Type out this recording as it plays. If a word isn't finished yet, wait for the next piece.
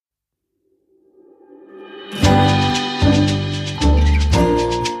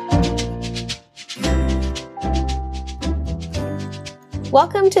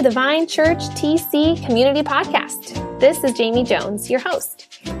Welcome to the Vine Church TC Community Podcast. This is Jamie Jones, your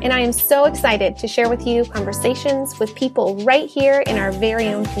host, and I am so excited to share with you conversations with people right here in our very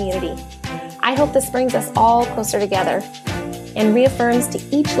own community. I hope this brings us all closer together and reaffirms to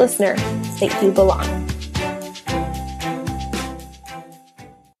each listener that you belong.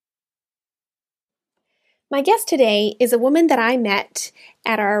 My guest today is a woman that I met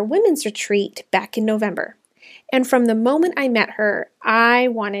at our women's retreat back in November. And from the moment I met her, I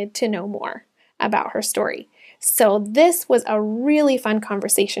wanted to know more about her story. So this was a really fun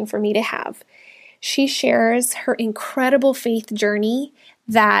conversation for me to have. She shares her incredible faith journey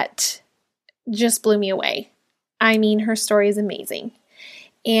that just blew me away. I mean, her story is amazing.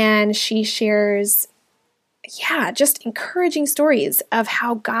 And she shares, just encouraging stories of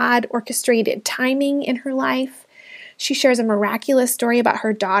how God orchestrated timing in her life. She shares a miraculous story about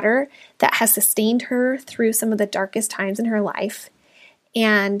her daughter that has sustained her through some of the darkest times in her life.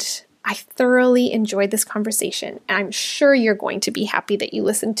 And I thoroughly enjoyed this conversation. And I'm sure you're going to be happy that you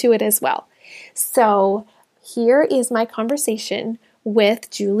listened to it as well. So here is my conversation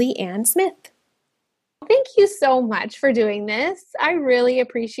with Julie Ann Smith. Thank you so much for doing this. I really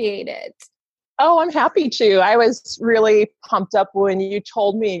appreciate it. Oh, I'm happy to. I was really pumped up when you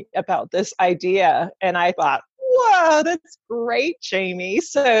told me about this idea. And I thought, whoa, that's great, Jamie.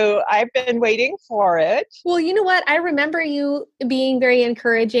 So I've been waiting for it. Well, you know what? I remember you being very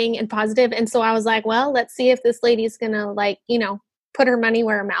encouraging and positive. And so I was like, well, let's see if this lady's going to put her money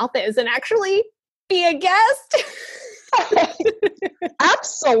where her mouth is and actually be a guest.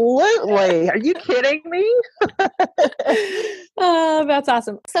 Absolutely. Are you kidding me? Oh, that's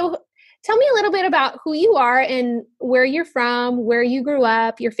awesome. So tell me a little bit about who you are and where you're from, where you grew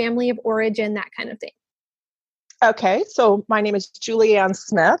up, your family of origin, that kind of thing. Okay, so my name is Julie Ann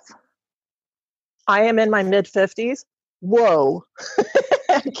Smith. I am in my mid-50s. Whoa.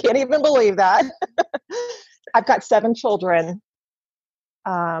 I can't even believe that. I've got 7 children.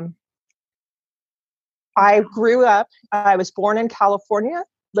 I was born in California,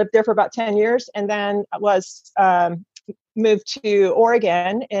 lived there for about 10 years, and then moved to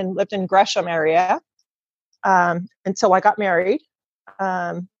Oregon and lived in Gresham area until I got married.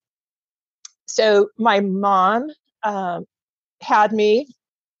 So my mom was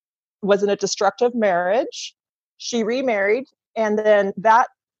in a destructive marriage. She remarried, and then that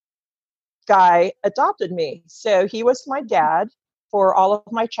guy adopted me. So he was my dad for all of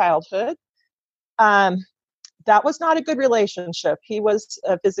my childhood. That was not a good relationship. He was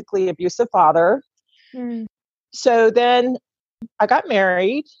a physically abusive father. Mm. So then I got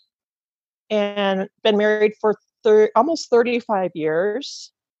married and been married for almost 35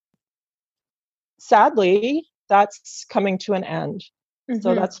 years. Sadly, that's coming to an end. Mm-hmm.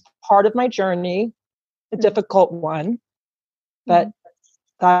 So that's part of my journey, a difficult one, but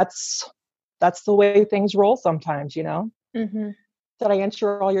that's the way things roll sometimes, you know? Mm-hmm. Did I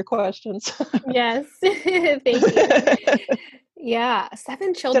answer all your questions? Yes. Thank you. Yeah.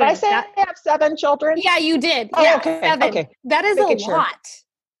 7 children. Did I say I have 7 children? Yeah, you did. Oh, yeah, okay. 7. Okay. That is a lot.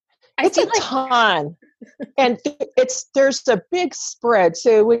 It's a ton. And there's a big spread.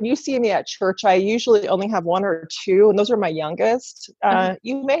 So when you see me at church, I usually only have 1 or 2, and those are my youngest.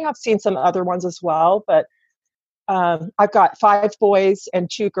 You may have seen some other ones as well, but I've got 5 boys and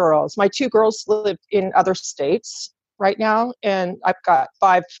 2 girls. My 2 girls live in other states right now, and I've got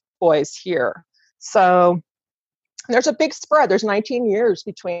 5 boys here. So there's a big spread. There's 19 years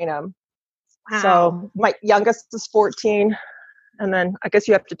between them. Wow. So my youngest is 14. And then I guess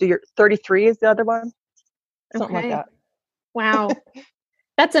you have to do your 33 is the other one. Something like that. Wow.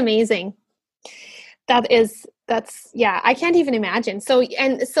 That's amazing. I can't even imagine. So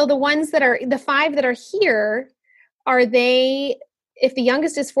the ones that are, the 5 that are here, are they, if the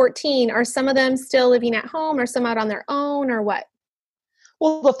youngest is 14, are some of them still living at home or some out on their own or what?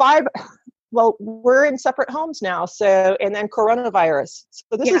 Well, the 5, we're in separate homes now. So, and then coronavirus.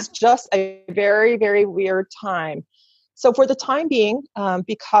 So this is just a very, very weird time. So for the time being,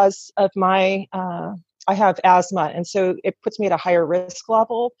 because of I have asthma, and so it puts me at a higher risk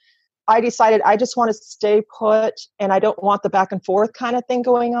level, I decided I just want to stay put, and I don't want the back and forth kind of thing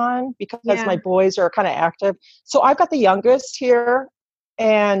going on because my boys are kind of active. So I've got the youngest here,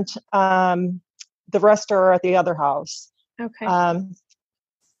 and the rest are at the other house. Okay.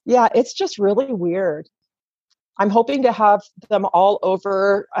 It's just really weird. I'm hoping to have them all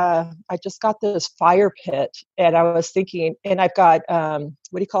over. I just got this fire pit, and I was thinking, and I've got, what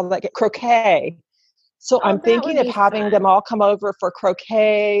do you call that? Croquet. So I'm thinking of having them all come over for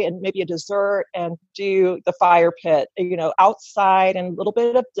croquet and maybe a dessert and do the fire pit, outside and a little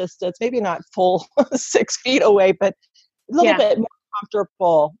bit of distance, maybe not full 6 feet away, but a little bit more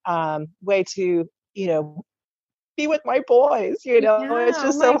comfortable way to, be with my boys. It's Yeah. Oh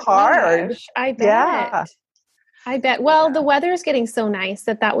just my so hard. gosh. I bet. Yeah. I bet. Well, Yeah. the weather's getting so nice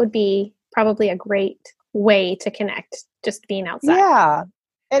that would be probably a great way to connect, just being outside. Yeah.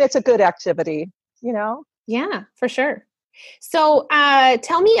 And it's a good activity. Yeah, for sure. So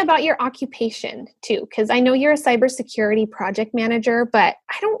tell me about your occupation too, because I know you're a cybersecurity project manager, but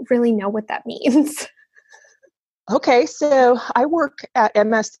I don't really know what that means. Okay, so I work at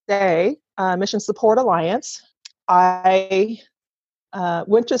MSA, Mission Support Alliance. I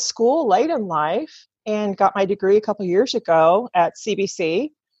went to school late in life and got my degree a couple years ago at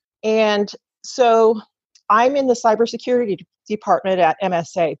CBC. And so I'm in the cybersecurity department at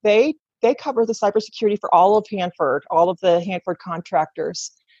MSA. They cover the cybersecurity for all of Hanford, all of the Hanford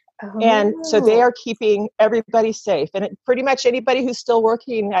contractors. And so they Oh, are keeping everybody safe. And pretty much anybody who's still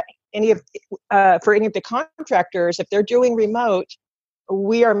working at for any of the contractors, if they're doing remote,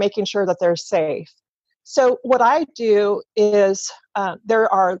 we are making sure that they're safe. So what I do is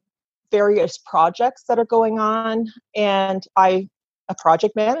there are various projects that are going on, and I'm a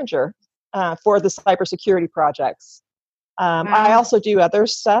project manager for the cybersecurity projects. I wow. also do other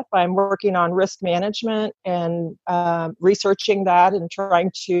stuff. I'm working on risk management and researching that and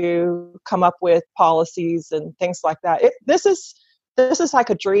trying to come up with policies and things like that. This is like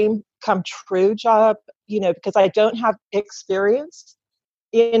a dream come true job, because I don't have experience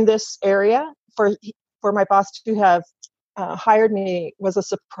in this area. For my boss to have hired me was a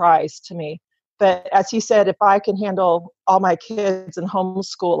surprise to me. But as he said, if I can handle all my kids and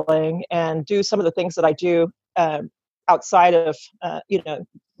homeschooling and do some of the things that I do outside of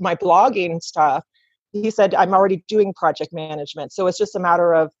my blogging stuff, he said I'm already doing project management, so it's just a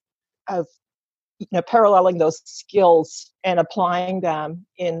matter of paralleling those skills and applying them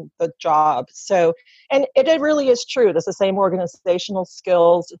in the job. So, and it really is true. It's the same organizational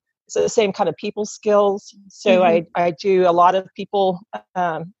skills. It's the same kind of people skills. So Mhm. I do a lot of people,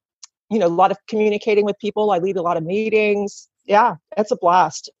 a lot of communicating with people. I lead a lot of meetings. Yeah, it's a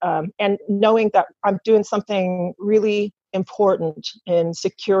blast. And knowing that I'm doing something really important in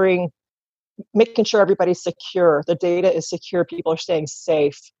making sure everybody's secure, the data is secure, people are staying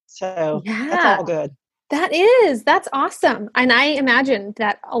safe. So that's Yeah, all good. that's awesome. And I imagine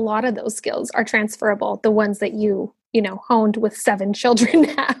that a lot of those skills are transferable, the ones that you honed with 7 children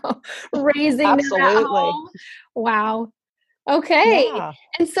now, raising them at Absolutely. home. Wow. Okay. Yeah,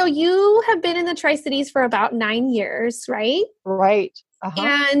 And so you have been in the Tri-Cities for about 9 years, right? right. Uh-huh.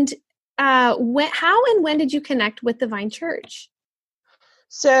 And how and when did you connect with the Vine Church?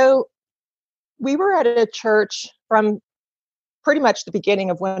 So we were at a church from pretty much the beginning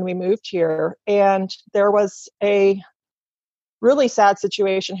of when we moved here, and there was a really sad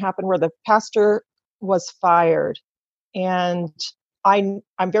situation happened where the pastor was fired. And I'm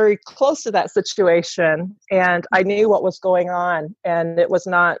very close to that situation, and I knew what was going on, and it was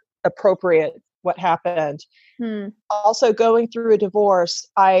not appropriate what happened. Hmm. Also, going through a divorce,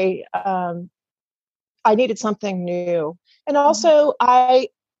 I needed something new, and also I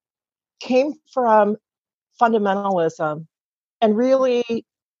came from fundamentalism and really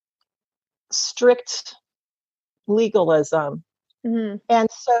strict legalism, Mm-hmm. and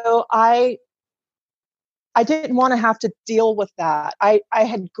so I didn't want to have to deal with that. I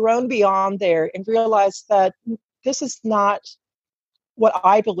had grown beyond there and realized that this is not what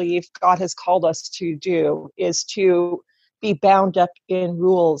I believe God has called us to do, is to be bound up in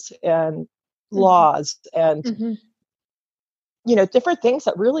rules and laws and, Mm-hmm. different things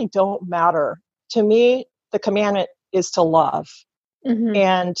that really don't matter. To me, the commandment is to love. Mm-hmm.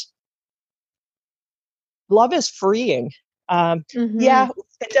 And love is freeing. Mm-hmm. Yeah,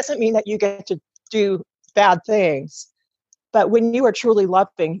 it doesn't mean that you get to do bad things. But when you are truly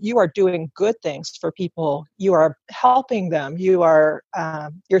loving, you are doing good things for people. You are helping them. You're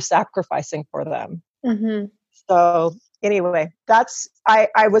sacrificing for them. Mm-hmm. So anyway,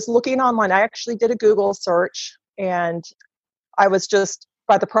 I was looking online. I actually did a Google search, and I was just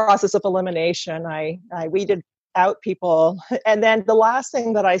by the process of elimination. I weeded out people, and then the last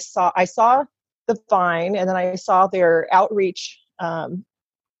thing that I saw the Vine, and then I saw their outreach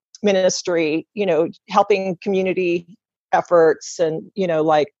ministry, helping community efforts and,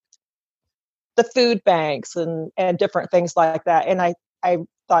 like the food banks and different things like that. And I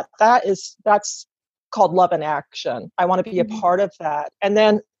thought that's called love in action. I want to be a Mm-hmm. part of that. And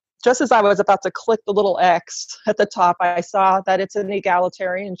then just as I was about to click the little X at the top, I saw that it's an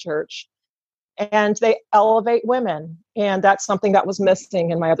egalitarian church and they elevate women. And that's something that was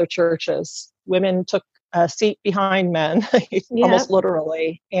missing in my other churches. Women took a seat behind men, Yeah. almost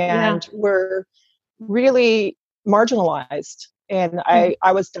literally, Yeah. and were really marginalized. And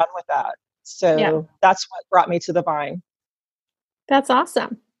I was done with that. So that's what brought me to the vine. That's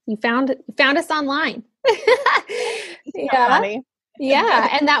awesome. You found us online. Yeah. Funny.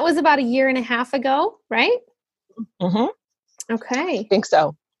 Yeah. And that was about 1.5 years ago, right? Mm-hmm. Okay. I think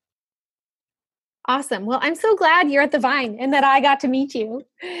so. Awesome. Well, I'm so glad you're at the Vine and that I got to meet you.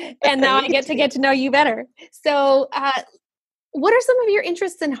 And now I get to know you better. So, what are some of your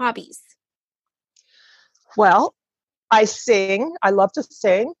interests and hobbies? Well, I sing. I love to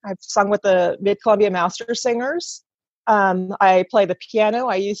sing. I've sung with the Mid-Columbia Master Singers. I play the piano.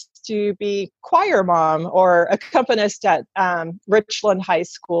 I used to be choir mom or accompanist at Richland High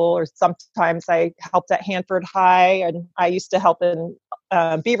School, or sometimes I helped at Hanford High, and I used to help in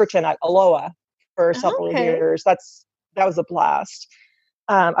Beaverton at Aloha for several years. That was a blast.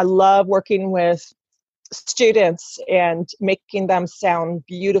 I love working with students and making them sound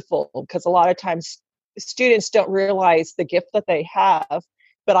beautiful, because a lot of times students don't realize the gift that they have,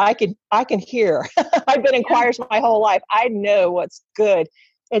 but I can hear. I've been in choirs my whole life. I know what's good.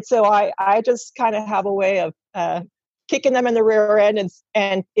 And so I just kind of have a way of kicking them in the rear end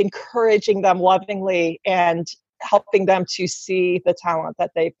and encouraging them lovingly and helping them to see the talent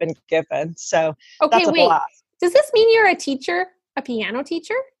that they've been given. So that's a blast. Does this mean you're a teacher, a piano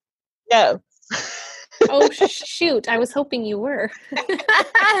teacher? No. Oh, shoot. I was hoping you were.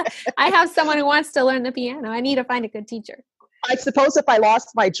 I have someone who wants to learn the piano. I need to find a good teacher. I suppose if I lost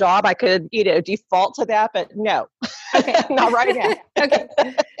my job, I could, default to that, but no. Okay. Not right now. Okay.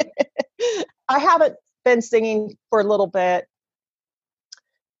 I haven't been singing for a little bit.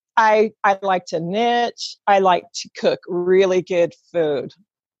 I like to knit. I like to cook really good food.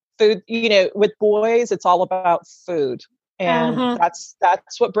 Food, with boys, it's all about food. And that's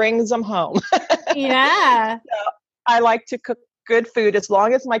what brings them home. Yeah. So I like to cook good food as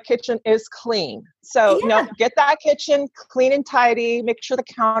long as my kitchen is clean. So get that kitchen clean and tidy, make sure the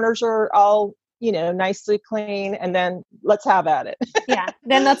counters are all, nicely clean, and then let's have at it. Yeah.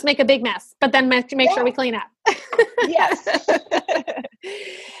 Then let's make a big mess, but then make sure we clean up. Yes.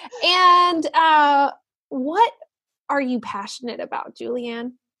 And what are you passionate about,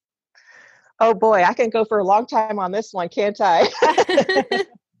 Julianne? Oh boy, I can go for a long time on this one, can't I?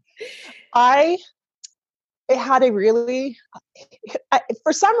 It had a really,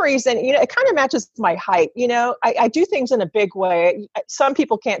 for some reason, it kind of matches my height. I do things in a big way. Some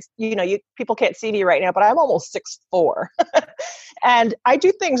people can't, people can't see me right now, but I'm almost 6'4", and I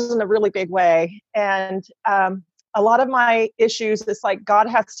do things in a really big way. And a lot of my issues is like God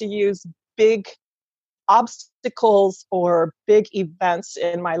has to use big obstacles or big events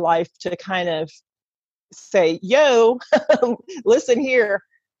in my life to kind of say, yo, listen here.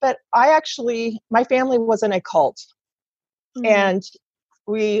 But my family was in a cult. Mm-hmm. And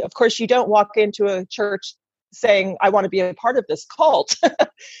of course, you don't walk into a church saying, I want to be a part of this cult.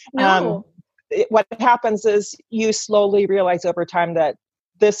 No. What happens is you slowly realize over time that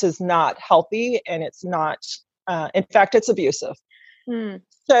this is not healthy, and it's not, in fact, it's abusive. Mm.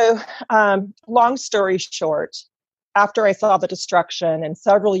 So long story short, after I saw the destruction and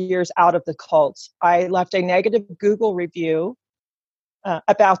several years out of the cult, I left a negative Google review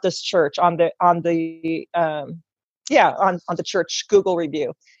about this church on the church Google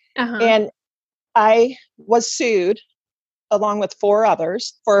review. And I was sued along with 4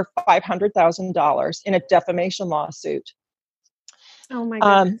 others for $500,000 in a defamation lawsuit. Oh my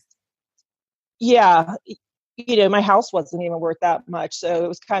goodness. Yeah. My house wasn't even worth that much, so it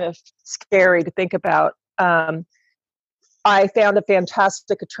was kind of scary to think about. I found a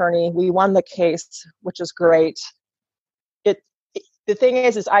fantastic attorney. We won the case, which is great. The thing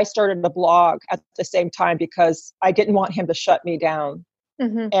is I started a blog at the same time because I didn't want him to shut me down.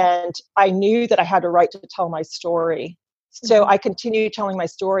 Mm-hmm. And I knew that I had a right to tell my story. So I continued telling my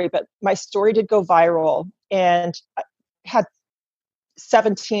story, but my story did go viral, and I had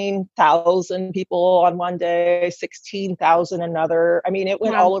 17,000 people on one day, 16,000 another. I mean, it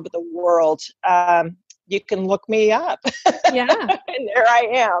went all over the world. You can look me up. Yeah. And there I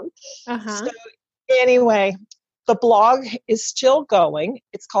am. So anyway, the blog is still going.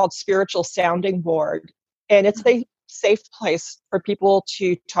 It's called Spiritual Soundingboard, and it's a safe place for people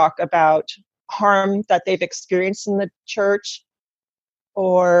to talk about harm that they've experienced in the church,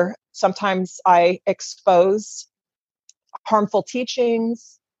 or sometimes I expose harmful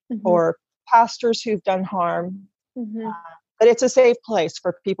teachings or pastors who've done harm. But it's a safe place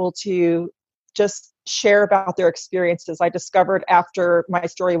for people to just share about their experiences. I discovered after my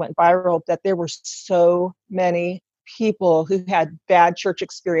story went viral that there were so many people who had bad church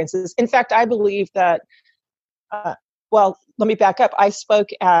experiences. In fact, I believe that well, let me back up. I spoke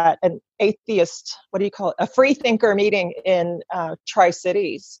at an atheist, what do you call it? A free thinker meeting in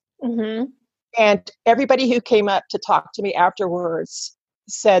Tri-Cities. Mm-hmm. And everybody who came up to talk to me afterwards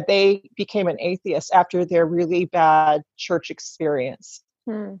said they became an atheist after their really bad church experience.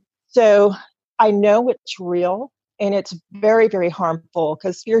 Hmm. So I know it's real, and it's very, very harmful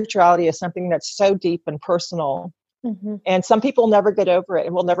because spirituality is something that's so deep and personal. Mm-hmm. And some people never get over it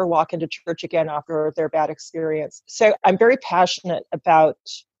and will never walk into church again after their bad experience. So I'm very passionate about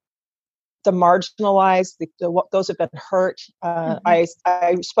the marginalized, those who've been hurt. I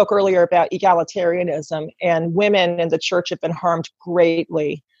spoke earlier about egalitarianism, and women in the church have been harmed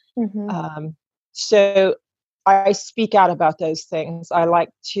greatly. Mm-hmm. So I speak out about those things. I like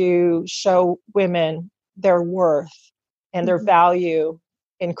to show women their worth and their value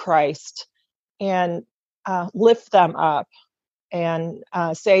in Christ, and lift them up, and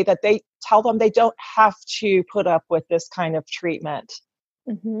say that tell them they don't have to put up with this kind of treatment.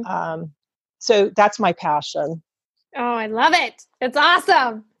 Mm-hmm. So that's my passion. Oh, I love it. It's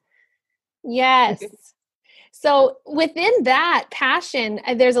awesome. Yes. So within that passion,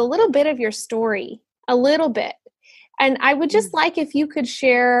 there's a little bit of your story, a little bit. And I would just like if you could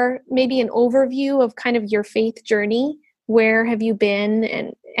share maybe an overview of kind of your faith journey. Where have you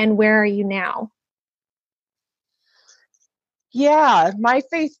been and where are you now? Yeah, my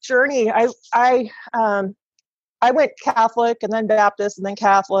faith journey. I went Catholic and then Baptist and then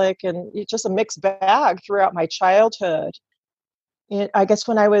Catholic, and it's just a mixed bag throughout my childhood. I guess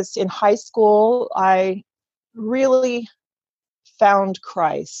when I was in high school, I really found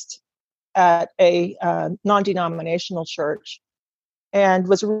Christ at a non-denominational church and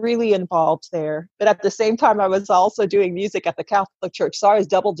was really involved there. But at the same time, I was also doing music at the Catholic church, so I was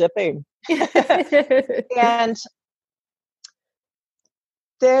double dipping. And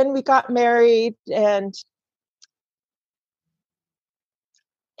then we got married and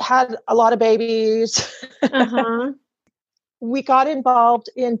had a lot of babies. Uh-huh. We got involved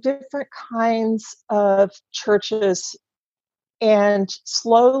in different kinds of churches, and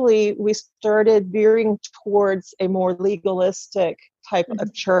slowly we started veering towards a more legalistic type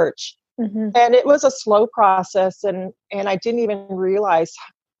of church. Mm-hmm. And it was a slow process, and I didn't even realize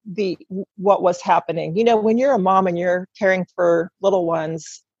what was happening. You know, when you're a mom and you're caring for little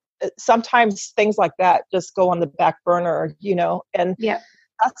ones, sometimes things like that just go on the back burner, and Yeah.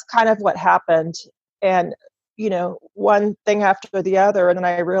 that's kind of what happened. And, one thing after the other. And then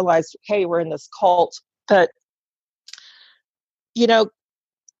I realized, hey, we're in this cult. But,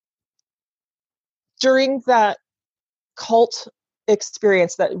 during that cult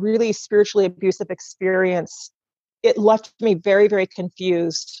experience, that really spiritually abusive experience, it left me very, very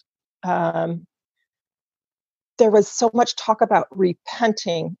confused. There was so much talk about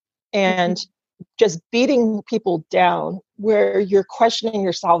repenting and just beating people down, where you're questioning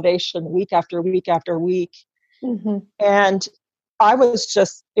your salvation week after week after week. Mm-hmm. And I was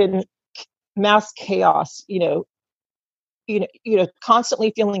just in mass chaos,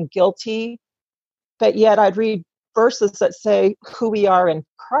 constantly feeling guilty, but yet I'd read verses that say who we are in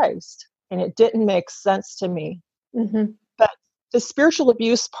Christ, and it didn't make sense to me. Mm-hmm. But the spiritual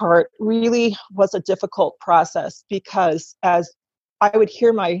abuse part really was a difficult process, because as I would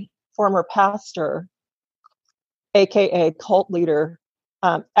hear my former pastor, aka cult leader,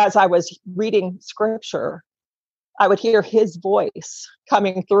 as I was reading scripture, I would hear his voice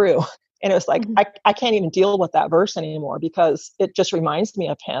coming through. And it was like, I can't even deal with that verse anymore because it just reminds me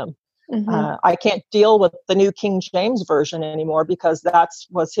of him. I can't deal with the New King James Version anymore because that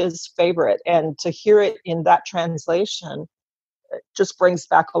was his favorite. And to hear it in that translation, it just brings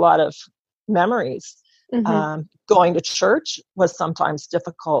back a lot of memories. Going to church was sometimes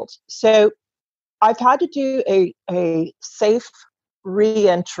difficult. So I've had to do a safe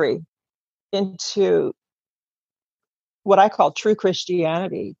re-entry into what I call true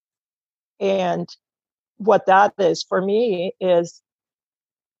Christianity. And what that is for me is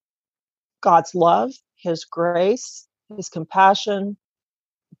God's love, his grace, his compassion,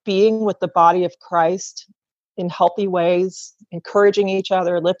 being with the body of Christ in healthy ways, encouraging each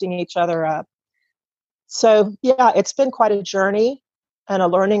other, lifting each other up. So, yeah, it's been quite a journey and a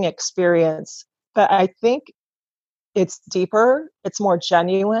learning experience. But I think it's deeper, it's more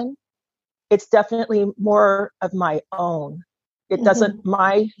genuine. It's definitely more of my own. It doesn't,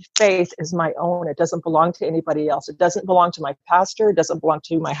 my faith is my own. It doesn't belong to anybody else. It doesn't belong to my pastor. It doesn't belong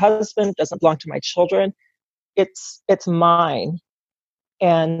to my husband. It doesn't belong to my children. It's mine.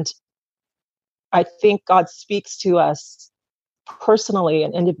 And I think God speaks to us personally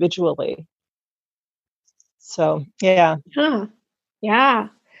and individually. So, yeah. Huh. Yeah.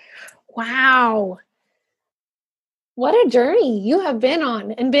 Wow. What a journey you have been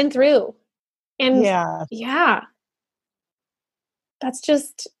on and been through. And Yeah. yeah, that's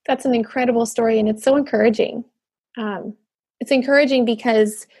an incredible story. And it's so encouraging. It's encouraging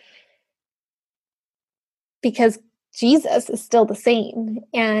because Jesus is still the same.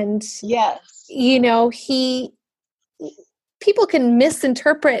 And, Yes. people can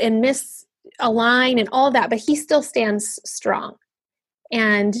misinterpret and misalign and all that, but he still stands strong.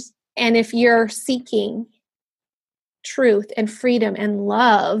 And if you're seeking truth and freedom and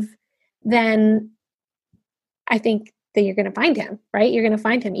love, then I think that you're going to find him, right? You're going to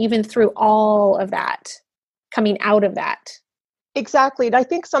find him even through all of that, coming out of that. Exactly. And I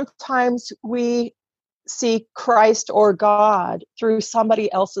think sometimes we see Christ or God through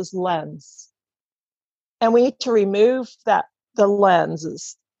somebody else's lens. And we need to remove the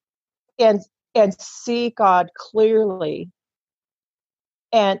lenses and see God clearly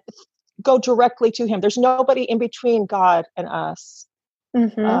and go directly to him. There's nobody in between God and us.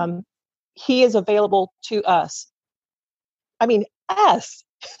 Mm-hmm. He is available to us. I mean, us.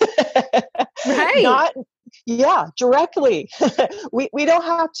 Right. Not, yeah, directly. we don't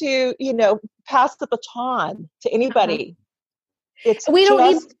have to, pass the baton to Uh-huh. anybody. It's We don't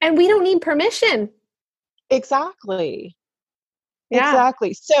need, just and we don't need permission. exactly. Yeah.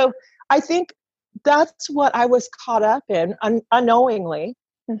 Exactly. So I think that's what I was caught up in unknowingly,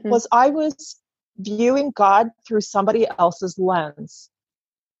 Mm-hmm. was I was viewing God through somebody else's lens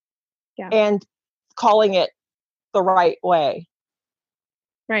Yeah. and calling it the right way.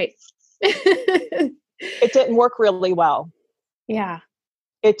 Right. It didn't work really well. Yeah.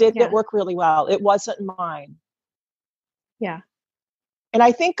 It didn't Yeah. work really well. It wasn't mine. Yeah. And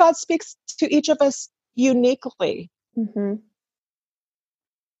I think God speaks to each of us uniquely. Mm-hmm.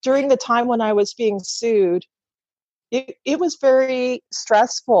 During the time when I was being sued, it was very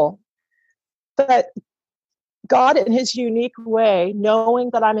stressful. But God, in his unique way, knowing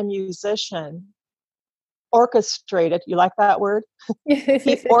that I'm a musician, orchestrated, you like that word?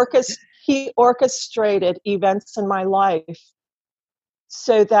 He, he orchestrated events in my life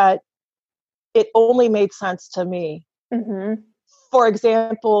so that it only made sense to me. Mm-hmm. For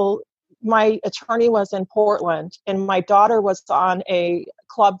example, my attorney was in Portland and my daughter was on a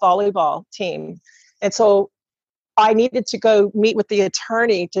club volleyball team. And so I needed to go meet with the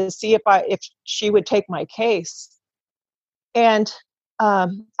attorney to see if she would take my case. And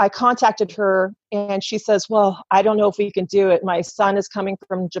I contacted her and she says, well, I don't know if we can do it. My son is coming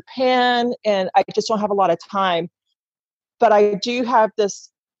from Japan and I just don't have a lot of time. But I do have this,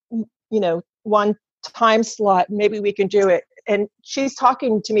 one time slot. Maybe we can do it. And she's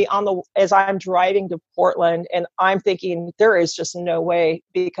talking to me as I'm driving to Portland, and I'm thinking there is just no way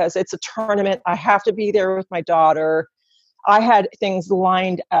because it's a tournament. I have to be there with my daughter. I had things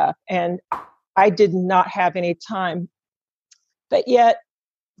lined up, and I did not have any time. But yet,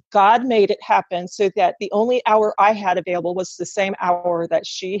 God made it happen so that the only hour I had available was the same hour that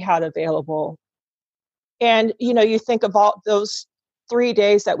she had available. And, you think of all those 3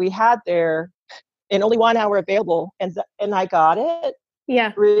 days that we had there and only 1 hour available. And I got it. Yeah.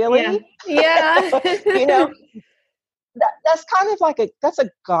 Yeah. Really? Yeah. you know, that's kind of that's a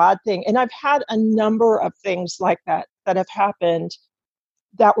God thing. And I've had a number of things like that have happened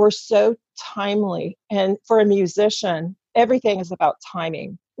that were so timely. And for a musician, everything is about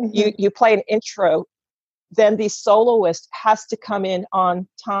timing. Mm-hmm. You play an intro, then the soloist has to come in on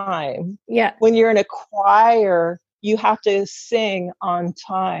time. Yeah. When you're in a choir, you have to sing on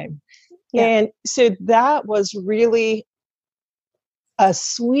time. Yeah. And so that was really a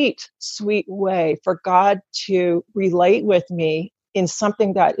sweet, sweet way for God to relate with me in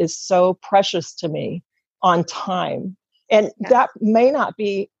something that is so precious to me on time. And that may not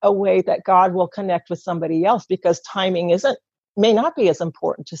be a way that God will connect with somebody else because timing may not be as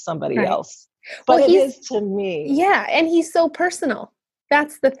important to somebody else. But it is to me. Yeah, and he's so personal.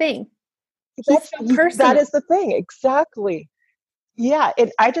 That's the thing. He's so personal. That is the thing. Exactly. Yeah,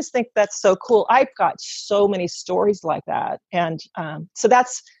 I just think that's so cool. I've got so many stories like that. And so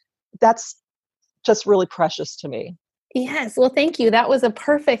that's just really precious to me. Yes. Well, thank you. That was a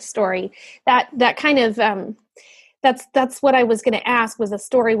perfect story. That kind of that's what I was going to ask, was a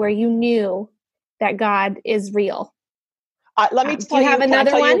story where you knew that God is real. Let me tell do you have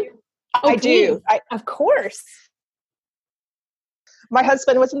another one? I do. Of course. My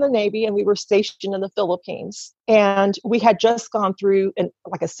husband was in the Navy and we were stationed in the Philippines. And we had just gone through a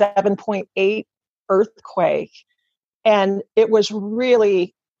 7.8 earthquake. And it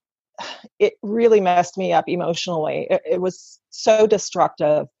really messed me up emotionally. It was so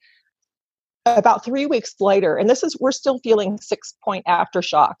destructive. About 3 weeks later, and we're still feeling 6-point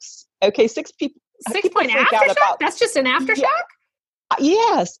aftershocks. Okay, 6 point freak out aftershock? about. That's just an aftershock?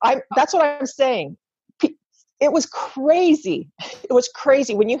 Yes, that's what I'm saying. It was crazy. It was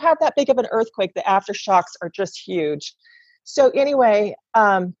crazy. When you have that big of an earthquake, the aftershocks are just huge. So anyway,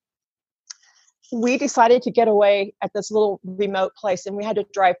 we decided to get away at this little remote place, and we had to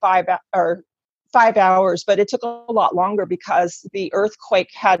drive 5 hours, but it took a lot longer because the earthquake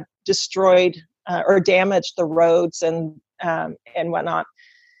had destroyed or damaged the roads and whatnot.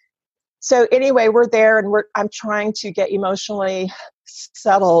 So anyway, we're there, and I'm trying to get emotionally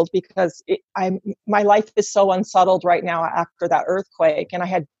settled because my life is so unsettled right now after that earthquake, and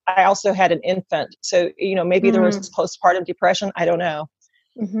I also had an infant, so maybe there was postpartum depression. I don't know,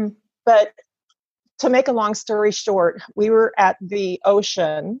 but to make a long story short, we were at the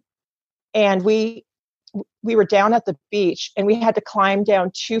ocean, and we were down at the beach, and we had to climb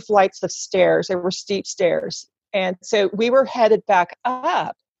down 2 flights of stairs. They were steep stairs, and so we were headed back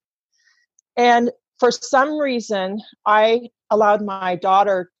up. And for some reason, I allowed my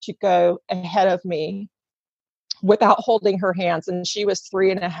daughter to go ahead of me without holding her hands. And she was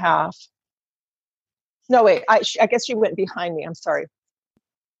 3.5. No, wait, I guess she went behind me. I'm sorry.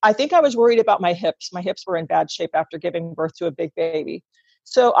 I think I was worried about my hips. My hips were in bad shape after giving birth to a big baby.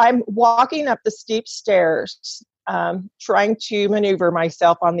 So I'm walking up the steep stairs, trying to maneuver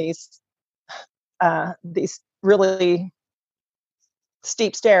myself on these really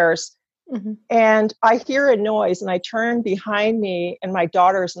steep stairs. And I hear a noise, and I turn behind me, and my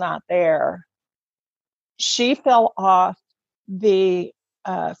daughter's not there. She fell off the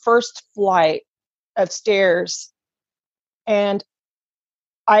first flight of stairs, and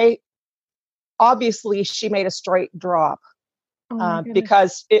obviously she made a straight drop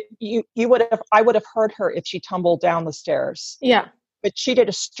because I would have heard her if she tumbled down the stairs. Yeah, but she did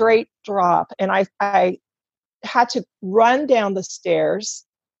a straight drop, and I had to run down the stairs.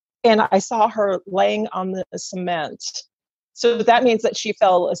 And I saw her laying on the cement. So that means that she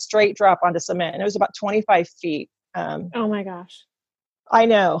fell a straight drop onto cement. And it was about 25 feet. Oh my gosh. I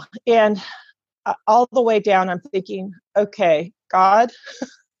know. And all the way down, I'm thinking, okay, God,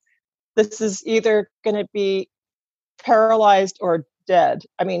 this is either going to be paralyzed or dead.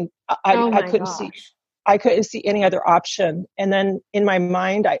 I mean, I couldn't see any other option. And then in my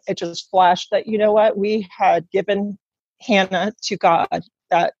mind, it just flashed that, you know what, we had given Hannah to God,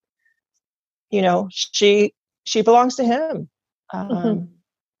 that she belongs to him. I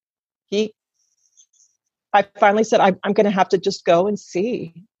finally said, I'm going to have to just go and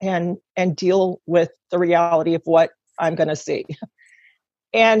see and deal with the reality of what I'm going to see.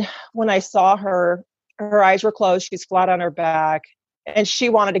 And when I saw her eyes were closed, she's flat on her back, and she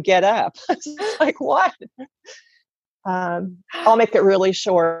wanted to get up. It's like, what? I'll make it really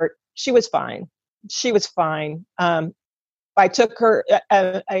short. She was fine. I took her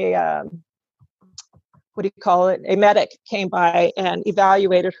what do you call it? A medic came by and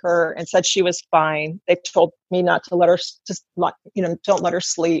evaluated her and said she was fine. They told me not to let her, don't let her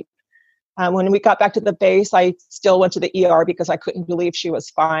sleep. When we got back to the base, I still went to the ER because I couldn't believe she was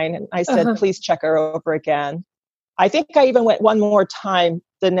fine. And I said, please check her over again. I think I even went one more time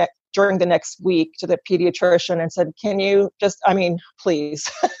during the next week to the pediatrician and said, can you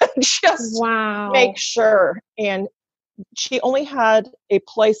please just make sure. And she only had a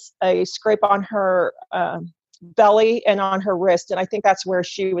scrape on her belly and on her wrist. And I think that's where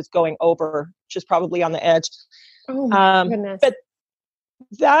she was going over. She's probably on the edge. Oh my goodness. But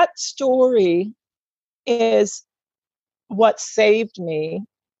that story is what saved me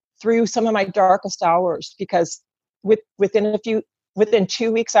through some of my darkest hours, because within 2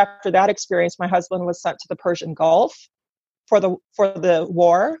 weeks after that experience, my husband was sent to the Persian Gulf for the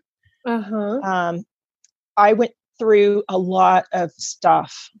war. I went through a lot of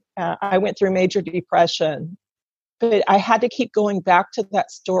stuff. I went through major depression, but I had to keep going back to that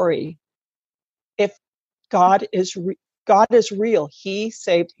story. If God is real, He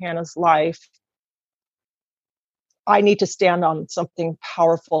saved Hannah's life. I need to stand on something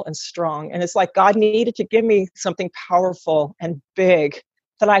powerful and strong. And it's like God needed to give me something powerful and big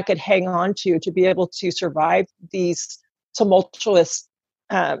that I could hang on to be able to survive these tumultuous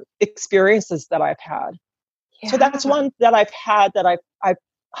experiences that I've had. Yeah. So that's one that I've had that I've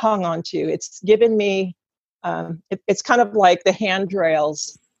hung on to. It's given me, it's kind of like the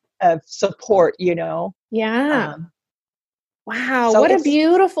handrails of support, Yeah. Wow. So what a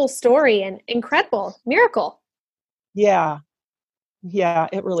beautiful story and incredible miracle. Yeah. Yeah,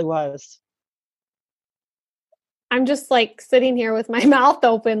 it really was. I'm just like sitting here with my mouth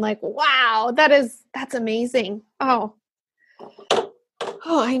open, like, wow, that's amazing. Oh,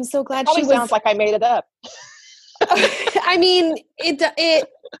 I'm so glad it probably sounds like I made it up. I mean, it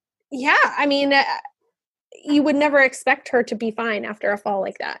Yeah. I mean, you would never expect her to be fine after a fall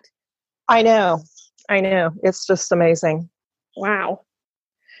like that. I know. It's just amazing. Wow.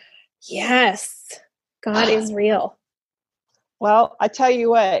 Yes. God is real. Well, I tell you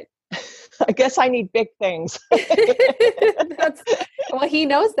what, I guess I need big things. Well, he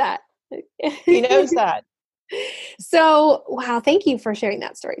knows that. He knows that. So, wow, thank you for sharing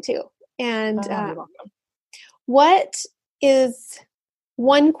that story too. And You're welcome. what is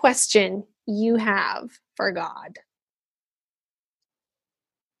one question you have for God?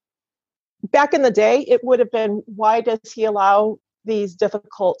 Back in the day, it would have been, why does he allow these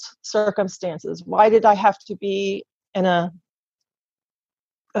difficult circumstances? Why did I have to be in a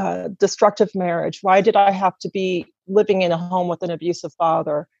destructive marriage? Why did I have to be living in a home with an abusive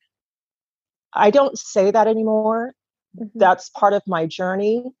father? I don't say that anymore. Mm-hmm. That's part of my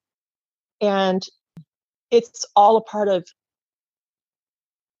journey. And it's all a part of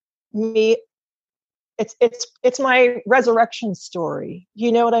me. It's my resurrection story.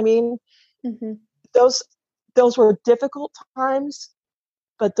 You know what I mean? Mm-hmm. Those were difficult times,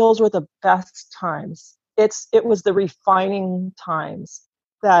 but those were the best times. It was the refining times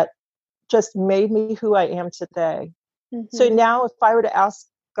that just made me who I am today. Mm-hmm. So now if I were to ask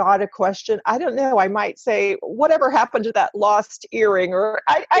God a question, I don't know, I might say, whatever happened to that lost earring? Or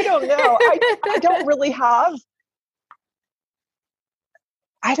I don't know. I don't really have,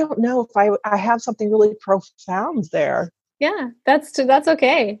 I don't know if I have something really profound there. Yeah, that's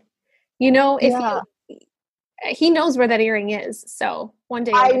okay. You know, if Yeah. he knows where that earring is, so one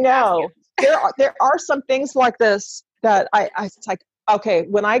day I you'll get to ask know. There are some things like this that I it's like, okay,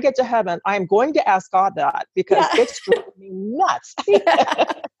 when I get to heaven, I'm going to ask God that, because it's driving me nuts.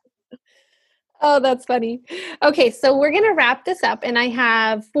 Yeah. Oh, that's funny. Okay, so we're going to wrap this up, and I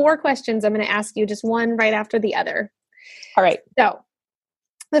have 4 questions I'm going to ask you, just one right after the other. All right. So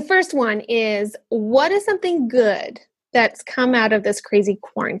the first one is, what is something good that's come out of this crazy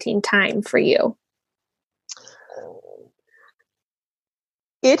quarantine time for you?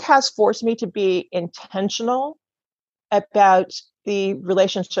 It has forced me to be intentional about the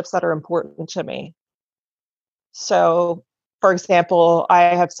relationships that are important to me. So, for example, I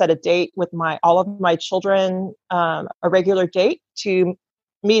have set a date with all of my children, a regular date to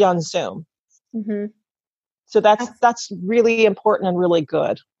meet on Zoom. Mm-hmm. So that's really important and really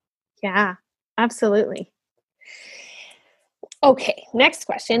good. Yeah, absolutely. Okay, next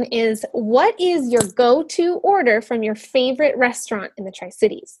question is, what is your go-to order from your favorite restaurant in the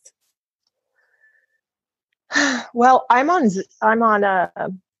Tri-Cities? Well, I'm on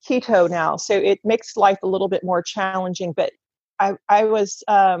keto now, so it makes life a little bit more challenging. But I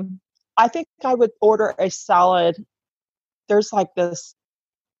think I would order a salad. There's like this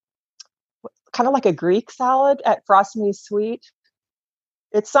kind of like a Greek salad at Frosty Sweet.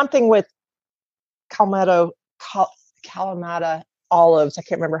 It's something with Kalamata olives. I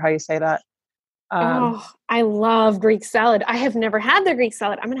can't remember how you say that. I love Greek salad. I have never had the Greek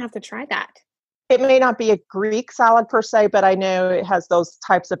salad. I'm going to have to try that. It may not be a Greek salad per se, but I know it has those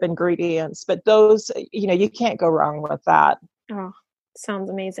types of ingredients. But those, you can't go wrong with that. Oh, sounds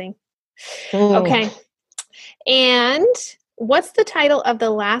amazing. Mm. Okay. And what's the title of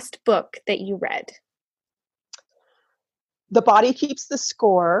the last book that you read? The Body Keeps the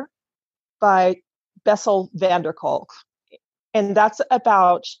Score by Bessel van der Kolk. And that's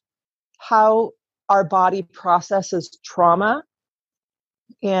about how our body processes trauma.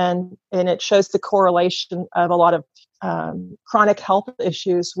 And it shows the correlation of a lot of chronic health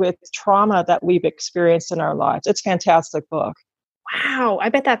issues with trauma that we've experienced in our lives. It's a fantastic book. Wow, I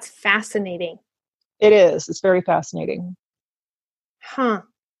bet that's fascinating. It is. It's very fascinating. Huh.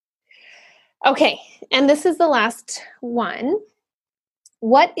 Okay, and this is the last one.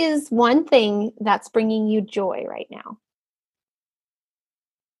 What is one thing that's bringing you joy right now?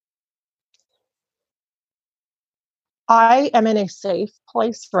 I am in a safe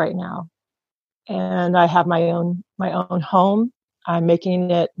place right now, and I have my own home. I'm making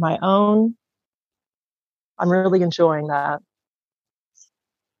it my own. I'm really enjoying that.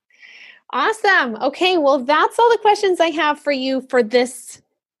 Awesome. Okay, well, that's all the questions I have for you for this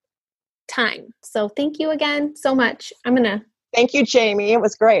time. So thank you again so much. Thank you, Jamie. It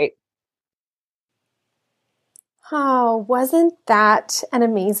was great. Oh, wasn't that an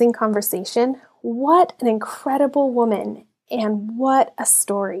amazing conversation? What an incredible woman, and what a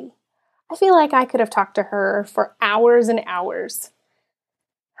story. I feel like I could have talked to her for hours and hours.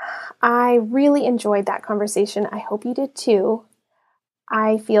 I really enjoyed that conversation. I hope you did too.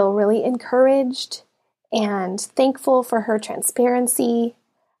 I feel really encouraged and thankful for her transparency.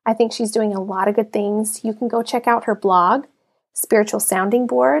 I think she's doing a lot of good things. You can go check out her blog, Spiritual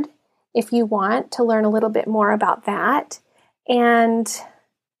Soundingboard, if you want to learn a little bit more about that. And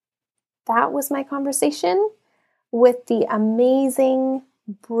that was my conversation with the amazing,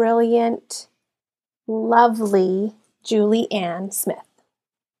 brilliant, lovely Julie Ann Smith.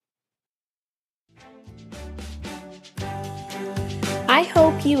 I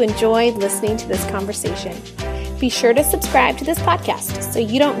hope you enjoyed listening to this conversation. Be sure to subscribe to this podcast so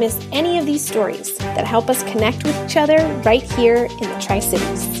you don't miss any of these stories that help us connect with each other right here in the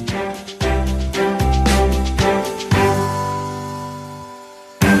Tri-Cities.